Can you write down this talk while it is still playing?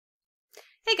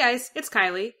Hey guys, it's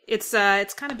Kylie. It's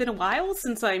kind of been a while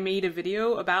since I made a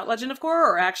video about Legend of Korra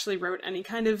or actually wrote any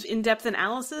kind of in-depth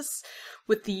analysis,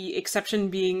 with the exception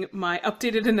being my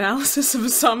updated analysis of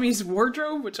Asami's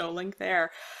wardrobe, which I'll link there.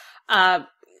 Uh,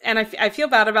 and I feel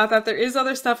bad about that. There is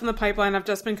other stuff in the pipeline. I've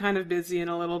just been kind of busy and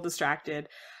a little distracted.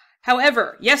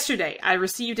 However, yesterday I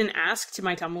received an ask to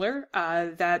my Tumblr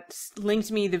that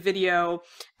linked me the video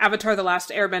Avatar: The Last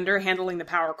Airbender handling the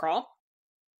power crawl.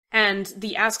 And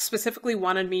the ask specifically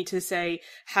wanted me to say,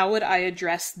 how would I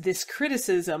address this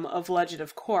criticism of Legend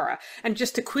of Korra? And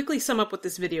just to quickly sum up what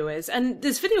this video is, and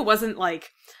this video wasn't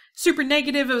like super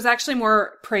negative, it was actually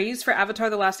more praise for Avatar: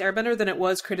 The Last Airbender than it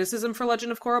was criticism for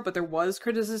Legend of Korra, but there was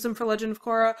criticism for Legend of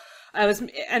Korra. I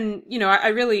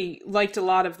really liked a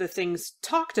lot of the things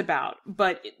talked about,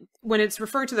 but when it's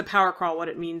referring to the power crawl, what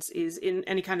it means is in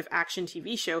any kind of action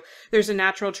TV show, there's a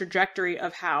natural trajectory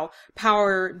of how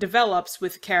power develops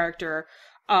with character,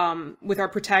 with our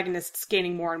protagonists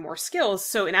gaining more and more skills.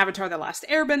 So in Avatar: The Last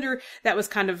Airbender, that was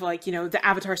kind of like, the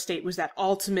Avatar state was that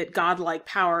ultimate godlike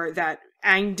power that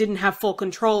Aang didn't have full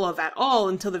control of at all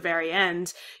until the very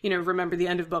end. Remember the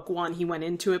end of book one, he went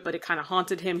into it, but it kind of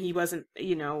haunted him. He wasn't,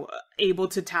 able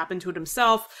to tap into it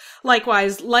himself.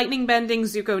 Likewise, lightning bending,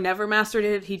 Zuko never mastered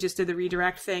it. He just did the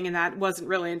redirect thing, and that wasn't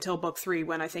really until book three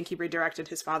when I think he redirected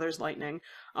his father's lightning,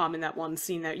 in that one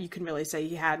scene that you can really say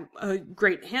he had a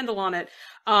great handle on it.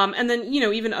 And then,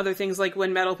 even other things like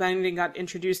when metal bending got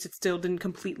introduced, it still didn't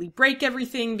completely break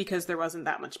everything because there wasn't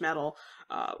that much metal.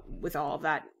 With all of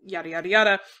that, yada, yada,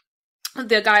 yada.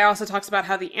 The guy also talks about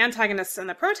how the antagonists and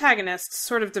the protagonists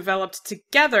sort of developed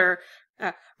together,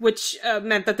 which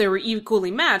meant that they were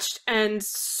equally matched, and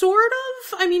sort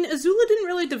of, Azula didn't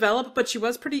really develop, but she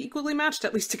was pretty equally matched,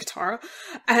 at least to Katara.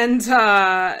 And,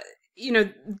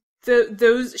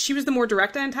 she was the more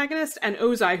direct antagonist, and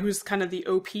Ozai, who's kind of the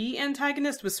OP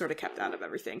antagonist, was sort of kept out of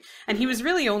everything. And he was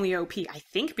really only OP, I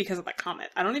think, because of that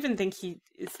comet. I don't even think he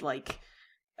is, like,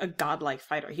 a godlike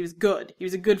fighter. He was good. He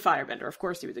was a good firebender. Of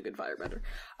course he was a good firebender.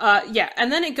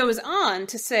 And then it goes on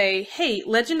to say, hey,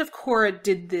 Legend of Korra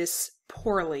did this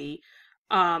poorly.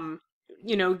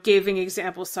 Giving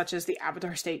examples such as the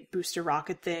Avatar State booster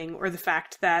rocket thing, or the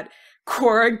fact that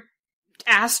Korra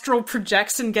astral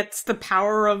projects and gets the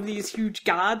power of these huge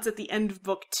gods at the end of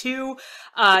book two.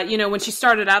 When she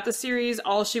started out the series,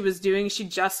 all she was doing, she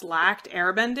just lacked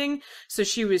airbending, so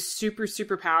she was super,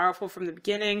 super powerful from the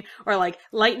beginning. Or like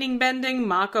lightning bending,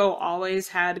 Mako always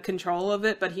had control of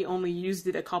it, but he only used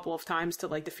it a couple of times to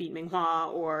like defeat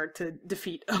Minghua or to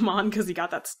defeat Amon because he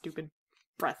got that stupid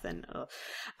breath in.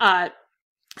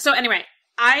 So anyway,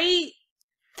 I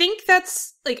think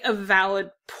that's like a valid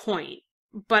point.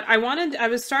 But I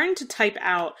was starting to type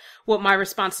out what my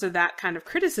response to that kind of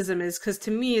criticism is, because to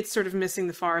me it's sort of missing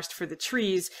the forest for the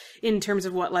trees in terms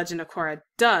of what Legend of Korra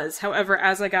does. However,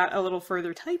 as I got a little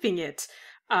further typing it,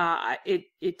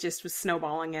 it just was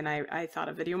snowballing, and I thought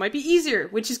a video might be easier,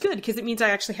 which is good, because it means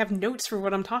I actually have notes for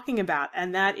what I'm talking about,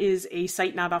 and that is a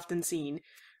sight not often seen,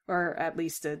 or at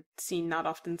least a scene not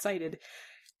often cited.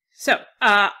 So,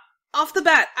 off the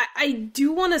bat, I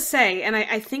do want to say, and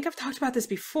I think I've talked about this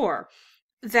before,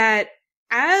 that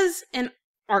as an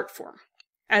art form,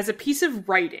 as a piece of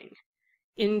writing,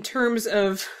 in terms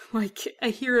of like a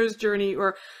hero's journey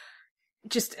or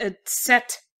just a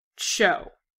set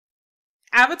show,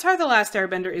 Avatar: The Last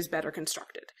Airbender is better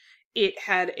constructed. It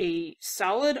had a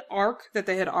solid arc that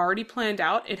they had already planned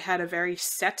out. It had a very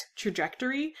set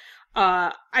trajectory.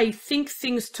 I think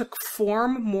things took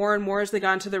form more and more as they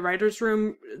got into the writer's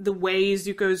room. The way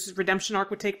Zuko's redemption arc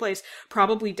would take place,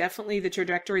 probably definitely the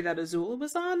trajectory that Azula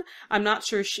was on. I'm not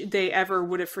sure they ever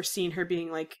would have foreseen her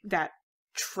being like that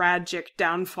tragic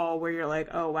downfall where you're like,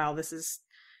 oh wow, this is,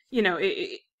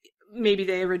 maybe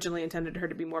they originally intended her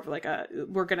to be more of like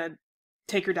we're gonna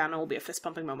take her down and it will be a fist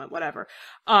pumping moment, whatever.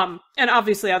 And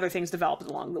obviously other things developed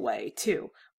along the way too.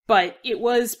 But it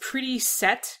was pretty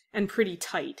set and pretty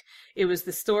tight. It was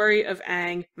the story of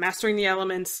Aang mastering the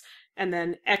elements, and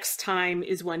then X time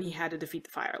is when he had to defeat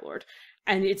the Fire Lord.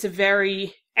 And it's a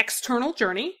very external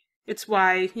journey. It's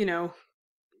why,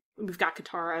 we've got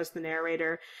Katara as the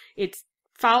narrator. It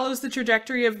follows the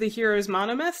trajectory of the hero's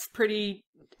monomyth pretty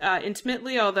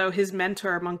intimately, although his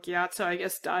mentor, Monk Gyatso, I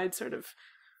guess, died sort of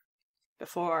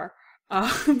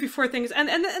before things, and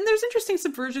there's interesting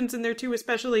subversions in there too,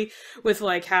 especially with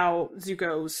like how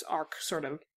Zuko's arc sort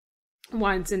of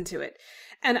winds into it.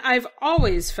 And I've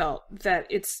always felt that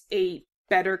it's a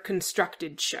better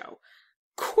constructed show.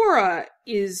 Korra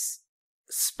is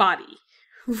spotty,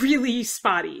 really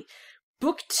spotty.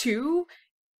 Book two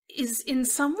is in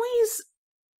some ways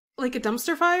like a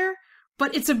dumpster fire,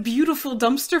 but it's a beautiful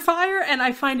dumpster fire, and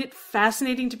I find it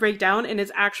fascinating to break down, and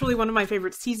it's actually one of my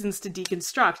favorite seasons to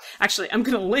deconstruct. Actually, I'm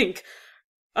gonna link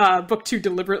book 2,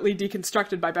 Deliberately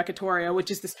Deconstructed by Becca Torrio,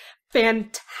 which is this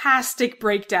fantastic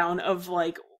breakdown of,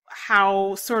 like,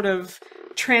 how sort of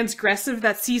transgressive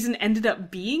that season ended up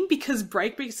being, because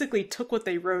Bright basically took what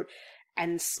they wrote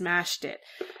and smashed it.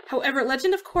 However,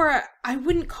 Legend of Korra, I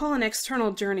wouldn't call an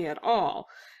external journey at all.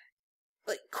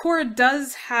 Like, Korra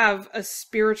does have a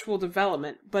spiritual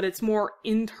development, but it's more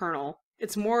internal.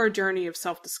 It's more a journey of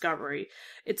self-discovery.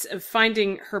 It's of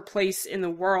finding her place in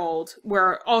the world,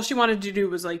 where all she wanted to do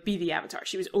was, like, be the Avatar.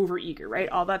 She was overeager, right?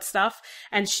 All that stuff.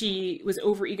 And she was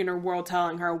overeager in her world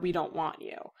telling her, we don't want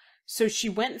you. So she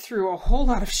went through a whole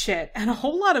lot of shit and a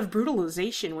whole lot of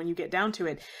brutalization when you get down to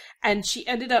it. And she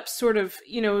ended up sort of,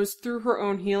 you know, it was through her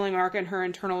own healing arc and her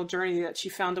internal journey that she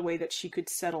found a way that she could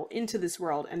settle into this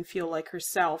world and feel like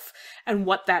herself, and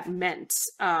what that meant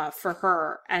for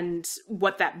her, and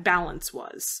what that balance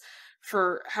was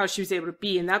for how she was able to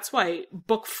be. And that's why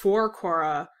book 4,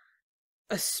 Korra,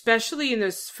 especially in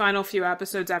those final few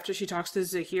episodes after she talks to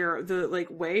Zahir, the, like,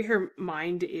 way her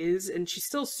mind is, and she's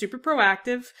still super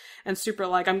proactive and super,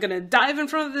 like, I'm gonna dive in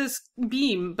front of this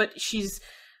beam, but she's,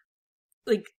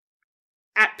 like,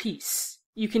 at peace.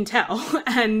 You can tell.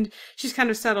 And she's kind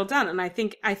of settled down, and I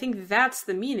think that's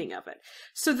the meaning of it.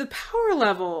 So the power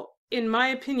level, in my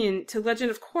opinion, to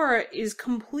Legend of Korra is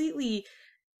completely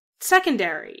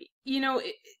secondary. You know,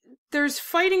 there's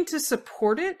fighting to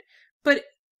support it, but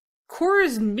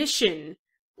Korra's mission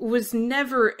was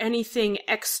never anything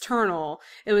external.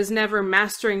 It was never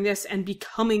mastering this and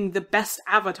becoming the best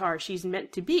Avatar she's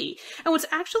meant to be. And what's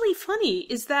actually funny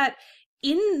is that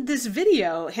in this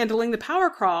video, handling the power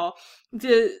crawl,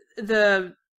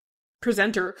 the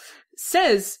presenter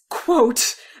says,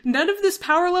 quote, "None of this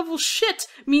power level shit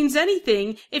means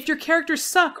anything if your characters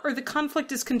suck or the conflict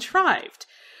is contrived."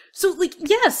 So, like,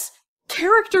 yes,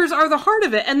 characters are the heart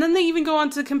of it. And then they even go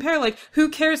on to compare, like, who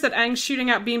cares that Aang's shooting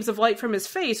out beams of light from his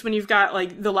face when you've got,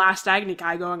 like, the last Agni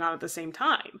Kai going on at the same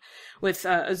time with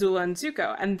Azula and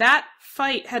Zuko. And that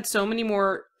fight had so many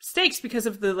more stakes because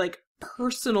of the, like,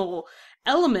 personal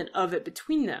element of it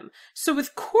between them. So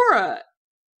with Korra,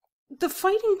 the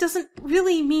fighting doesn't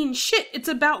really mean shit. It's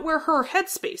about where her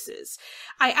headspace is.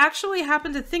 I actually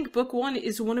happen to think book 1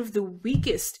 is one of the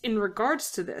weakest in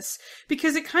regards to this,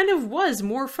 because it kind of was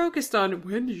more focused on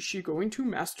when is she going to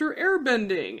master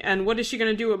airbending, and what is she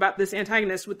going to do about this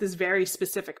antagonist with this very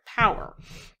specific power.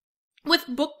 With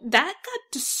book, that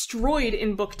got destroyed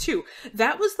in book 2.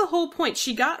 That was the whole point.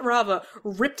 She got Rava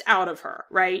ripped out of her,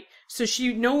 right? So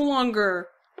she no longer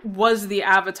was the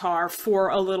Avatar for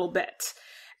a little bit.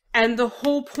 And the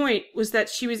whole point was that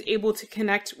she was able to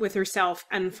connect with herself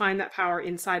and find that power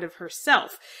inside of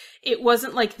herself. It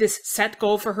wasn't like this set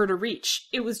goal for her to reach.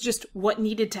 It was just what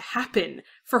needed to happen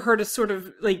for her to sort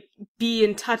of, like, be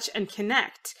in touch and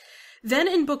connect. Then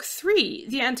in book 3,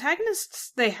 the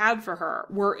antagonists they had for her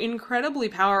were incredibly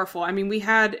powerful. I mean, we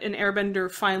had an airbender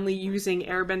finally using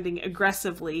airbending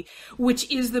aggressively,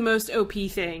 which is the most OP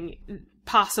thing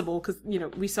possible, because, you know,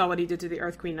 we saw what he did to the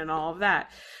Earth Queen and all of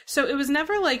that. So it was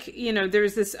never like, you know,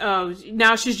 there's this, oh,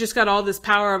 now she's just got all this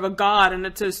power of a god and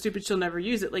it's so stupid she'll never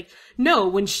use it. Like, no,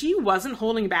 when she wasn't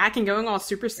holding back and going all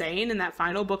Super Saiyan in that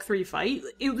final book 3 fight,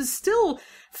 it was still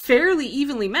fairly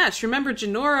evenly matched. Remember,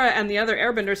 Jinora and the other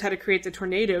airbenders had to create the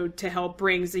tornado to help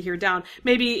bring Zahir down.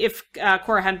 Maybe if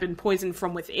Korra hadn't been poisoned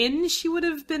from within, she would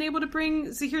have been able to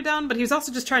bring Zahir down, but he was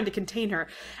also just trying to contain her.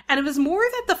 And it was more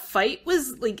that the fight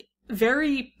was, like,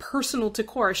 very personal to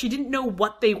Korra. She didn't know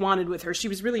what they wanted with her. She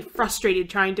was really frustrated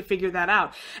trying to figure that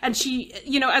out. And she,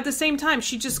 you know, at the same time,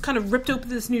 she just kind of ripped open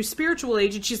this new spiritual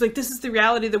age, and she's like, this is the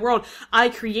reality of the world I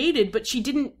created, but she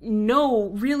didn't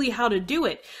know really how to do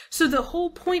it. So the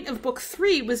whole point of book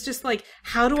 3 was just like,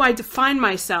 how do I define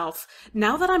myself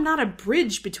now that I'm not a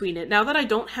bridge between it, now that I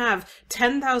don't have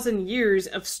 10,000 years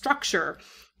of structure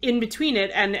in between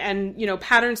it and you know,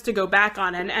 patterns to go back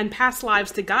on and past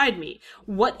lives to guide me.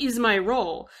 What is my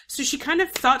role? So she kind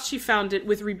of thought she found it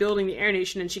with rebuilding the Air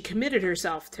Nation, and she committed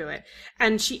herself to it.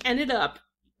 And she ended up,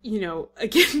 you know,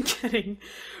 again, getting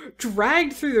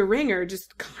dragged through the ringer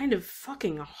just kind of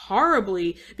fucking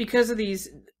horribly because of these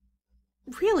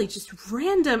really just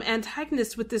random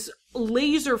antagonists with this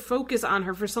laser focus on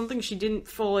her for something she didn't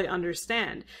fully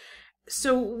understand.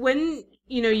 So when,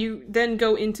 you know, you then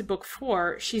go into book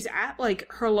 4, she's at, like,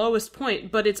 her lowest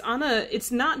point, but it's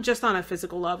not just on a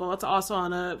physical level, it's also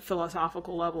on a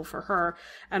philosophical level for her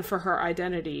and for her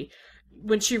identity.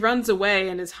 When she runs away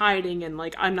and is hiding and,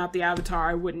 like, I'm not the Avatar,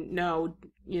 I wouldn't know,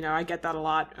 you know, I get that a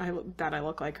lot, that I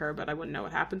look like her, but I wouldn't know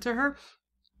what happened to her.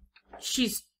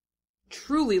 She's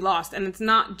truly lost. And it's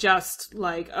not just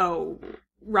like, oh,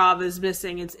 Rava's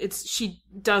missing. It's she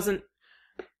doesn't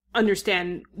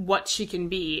understand what she can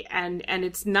be, and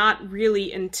it's not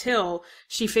really until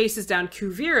she faces down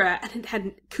Kuvira,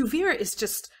 and Kuvira is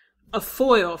just a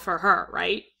foil for her,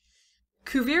 right?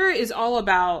 Kuvira is all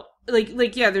about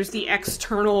like yeah, there's the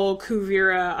external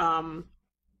Kuvira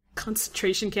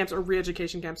concentration camps or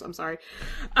re-education camps, I'm sorry.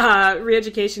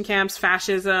 Re-education camps,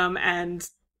 fascism, and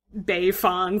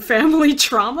Beifong family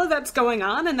trauma that's going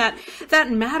on, and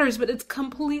that matters, but it's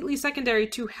completely secondary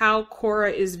to how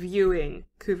Korra is viewing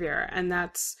Kuvira, and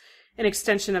that's an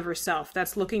extension of herself.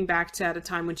 That's looking back to at a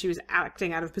time when she was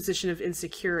acting out of a position of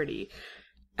insecurity,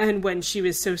 and when she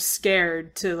was so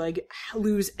scared to like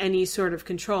lose any sort of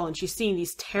control, and she's seeing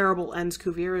these terrible ends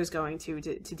Kuvira is going to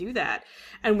do that,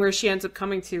 and where she ends up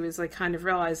coming to is like kind of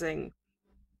realizing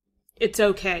it's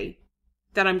okay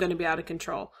that I'm going to be out of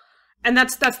control. And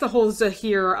that's the whole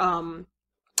Zahir,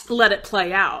 let it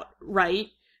play out, right?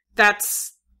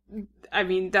 That's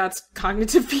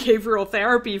cognitive behavioral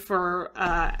therapy for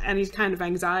any kind of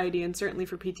anxiety, and certainly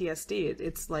for PTSD.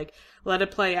 It's like, let it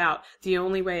play out. The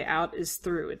only way out is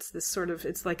through. It's this sort of,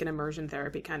 it's like an immersion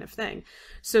therapy kind of thing.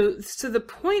 So the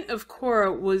point of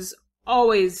Korra was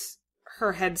always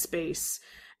her headspace.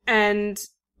 And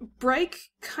Break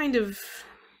kind of...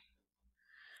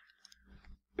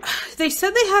 They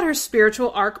said they had her spiritual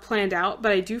arc planned out,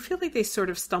 but I do feel like they sort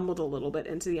of stumbled a little bit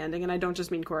into the ending, and I don't just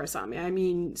mean Korrasami. I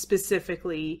mean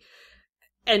specifically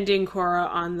ending Korra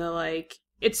on the, like,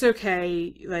 it's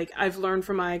okay, like, I've learned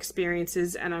from my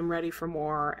experiences, and I'm ready for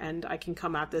more, and I can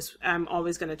come at this, I'm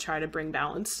always going to try to bring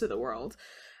balance to the world.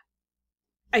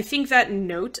 I think that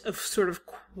note of sort of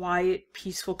quiet,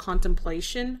 peaceful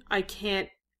contemplation,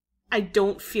 I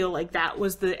don't feel like that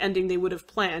was the ending they would have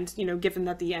planned, you know, given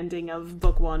that the ending of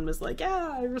book 1 was like,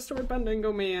 yeah, I restored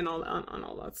Bendengomi and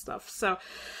all that stuff. So,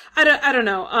 I don't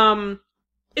know.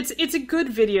 It's a good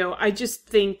video. I just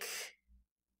think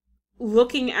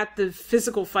looking at the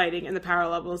physical fighting and the power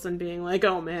levels and being like,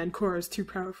 oh man, Korra's too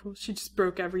powerful. She just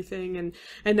broke everything,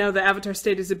 and now the Avatar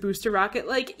state is a booster rocket.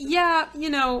 Like, yeah, you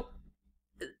know,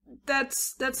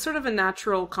 that's sort of a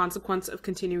natural consequence of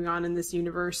continuing on in this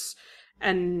universe.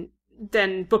 And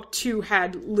then book 2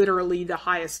 had literally the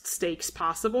highest stakes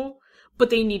possible,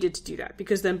 but they needed to do that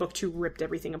because then book 2 ripped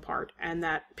everything apart, and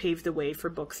that paved the way for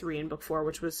book 3 and book 4,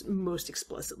 which was most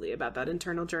explicitly about that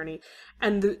internal journey.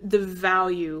 And the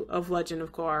value of Legend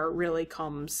of Korra really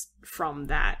comes from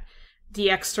that. The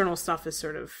external stuff is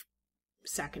sort of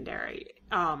secondary.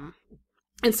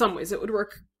 In some ways it would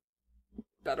work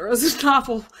better as a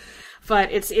novel,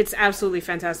 but it's absolutely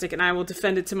fantastic, and I will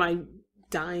defend it to my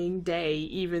dying day,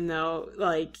 even though,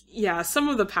 like, yeah, some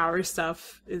of the power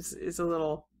stuff is a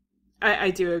little,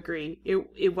 I do agree.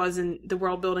 It wasn't, the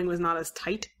world building was not as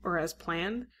tight or as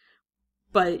planned,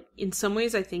 but in some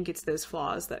ways I think it's those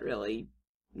flaws that really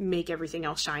make everything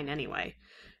else shine anyway.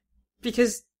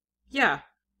 Because, yeah,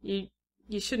 you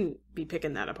shouldn't be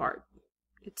picking that apart.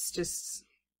 It's just,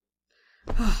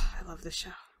 oh, I love this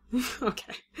show.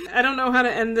 Okay. I don't know how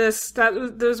to end this.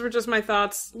 Those were just my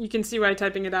thoughts. You can see why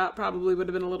typing it out probably would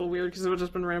have been a little weird because it would have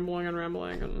just been rambling and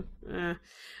rambling.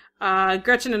 And,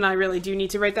 Gretchen and I really do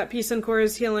need to write that piece on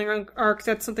Korra's healing arc.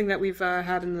 That's something that we've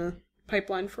had in the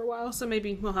pipeline for a while, so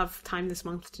maybe we'll have time this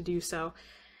month to do so.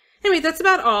 Anyway, that's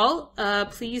about all.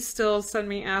 Please still send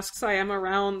me asks. I am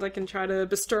around. I can try to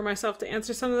bestir myself to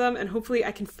answer some of them, and hopefully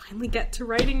I can finally get to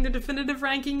writing the definitive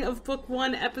ranking of Book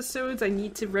 1 episodes. I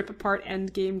need to rip apart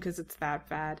Endgame because it's that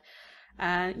bad.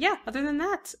 Yeah, other than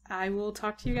that, I will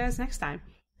talk to you guys next time.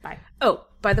 Bye. Oh,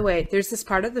 by the way, there's this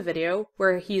part of the video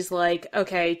where he's like,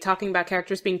 okay, talking about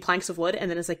characters being planks of wood, and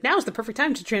then it's like, now's the perfect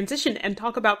time to transition and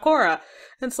talk about Korra.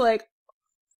 And it's like,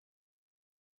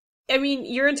 I mean,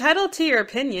 you're entitled to your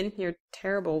opinion, your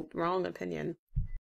terrible, wrong opinion,